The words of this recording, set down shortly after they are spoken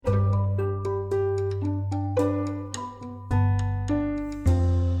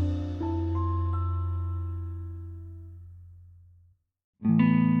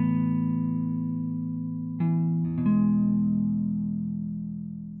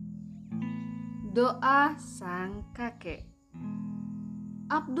Doa sang kakek.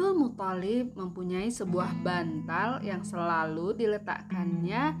 Abdul Muthalib mempunyai sebuah bantal yang selalu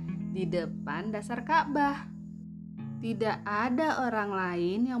diletakkannya di depan dasar Ka'bah. Tidak ada orang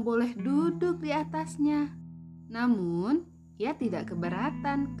lain yang boleh duduk di atasnya. Namun, ia tidak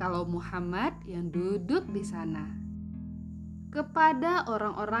keberatan kalau Muhammad yang duduk di sana. Kepada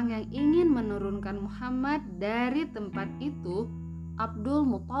orang-orang yang ingin menurunkan Muhammad dari tempat itu, Abdul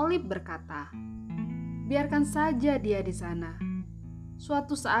Muthalib berkata, "Biarkan saja dia di sana.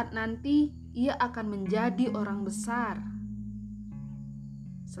 Suatu saat nanti ia akan menjadi orang besar."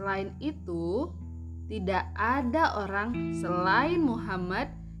 Selain itu, tidak ada orang selain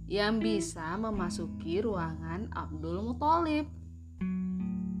Muhammad yang bisa memasuki ruangan Abdul Muthalib.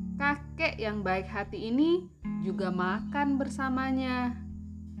 Kakek yang baik hati ini juga makan bersamanya.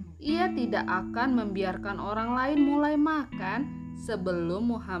 Ia tidak akan membiarkan orang lain mulai makan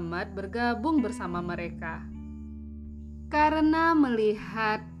sebelum Muhammad bergabung bersama mereka. Karena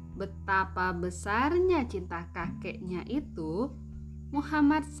melihat betapa besarnya cinta kakeknya itu,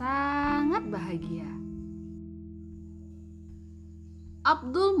 Muhammad sangat bahagia.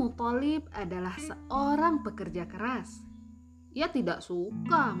 Abdul Muthalib adalah seorang pekerja keras. Ia tidak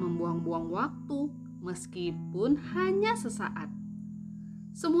suka membuang-buang waktu, meskipun hanya sesaat.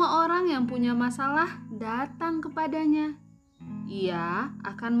 Semua orang yang punya masalah datang kepadanya. Ia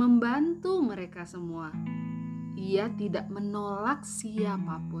akan membantu mereka semua. Ia tidak menolak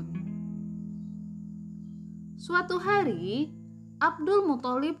siapapun. Suatu hari, Abdul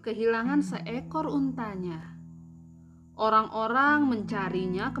Muthalib kehilangan seekor untanya. Orang-orang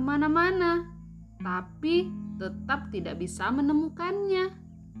mencarinya kemana-mana, tapi tetap tidak bisa menemukannya.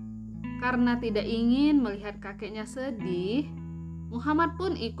 Karena tidak ingin melihat kakeknya sedih, Muhammad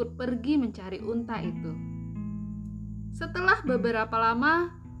pun ikut pergi mencari unta itu. Setelah beberapa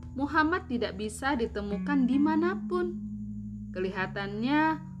lama, Muhammad tidak bisa ditemukan dimanapun.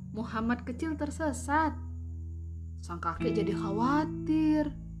 Kelihatannya Muhammad kecil tersesat. Sang kakek jadi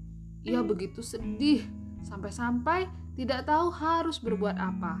khawatir. Ia begitu sedih, sampai-sampai tidak tahu harus berbuat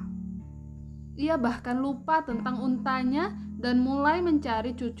apa. Ia bahkan lupa tentang untanya dan mulai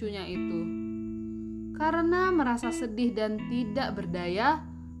mencari cucunya itu. Karena merasa sedih dan tidak berdaya,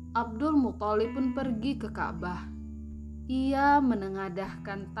 Abdul Muthalib pun pergi ke Ka'bah. Ia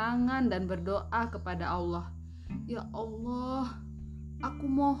menengadahkan tangan dan berdoa kepada Allah. "Ya Allah,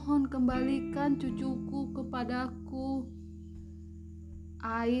 aku mohon kembalikan cucuku kepadaku."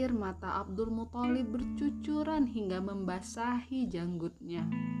 Air mata Abdul Muthalib bercucuran hingga membasahi janggutnya.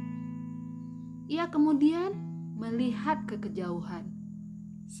 Ia kemudian melihat ke kejauhan.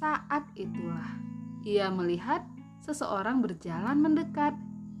 Saat itulah ia melihat seseorang berjalan mendekat.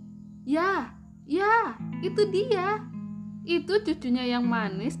 Ya, itu dia. Itu cucunya yang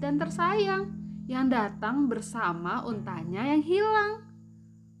manis dan tersayang yang datang bersama untanya yang hilang.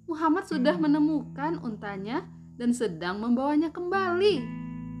 Muhammad sudah menemukan untanya dan sedang membawanya kembali.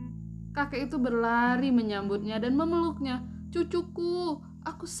 Kakek itu berlari menyambutnya dan memeluknya. "Cucuku,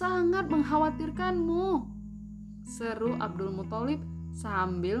 aku sangat mengkhawatirkanmu," seru Abdul Muthalib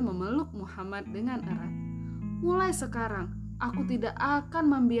sambil memeluk Muhammad dengan erat. "Mulai sekarang, aku tidak akan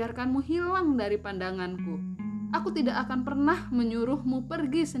membiarkanmu hilang dari pandanganku. Aku tidak akan pernah menyuruhmu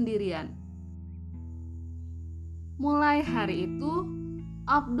pergi sendirian." Mulai hari itu,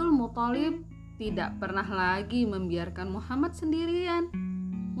 Abdul Muthalib tidak pernah lagi membiarkan Muhammad sendirian.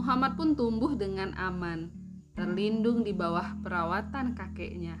 Muhammad pun tumbuh dengan aman, terlindung di bawah perawatan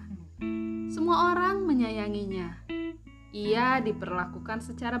kakeknya. Semua orang menyayanginya. Ia diperlakukan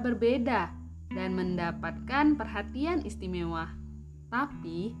secara berbeda dan mendapatkan perhatian istimewa.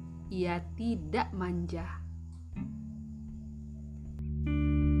 Tapi ia tidak manja.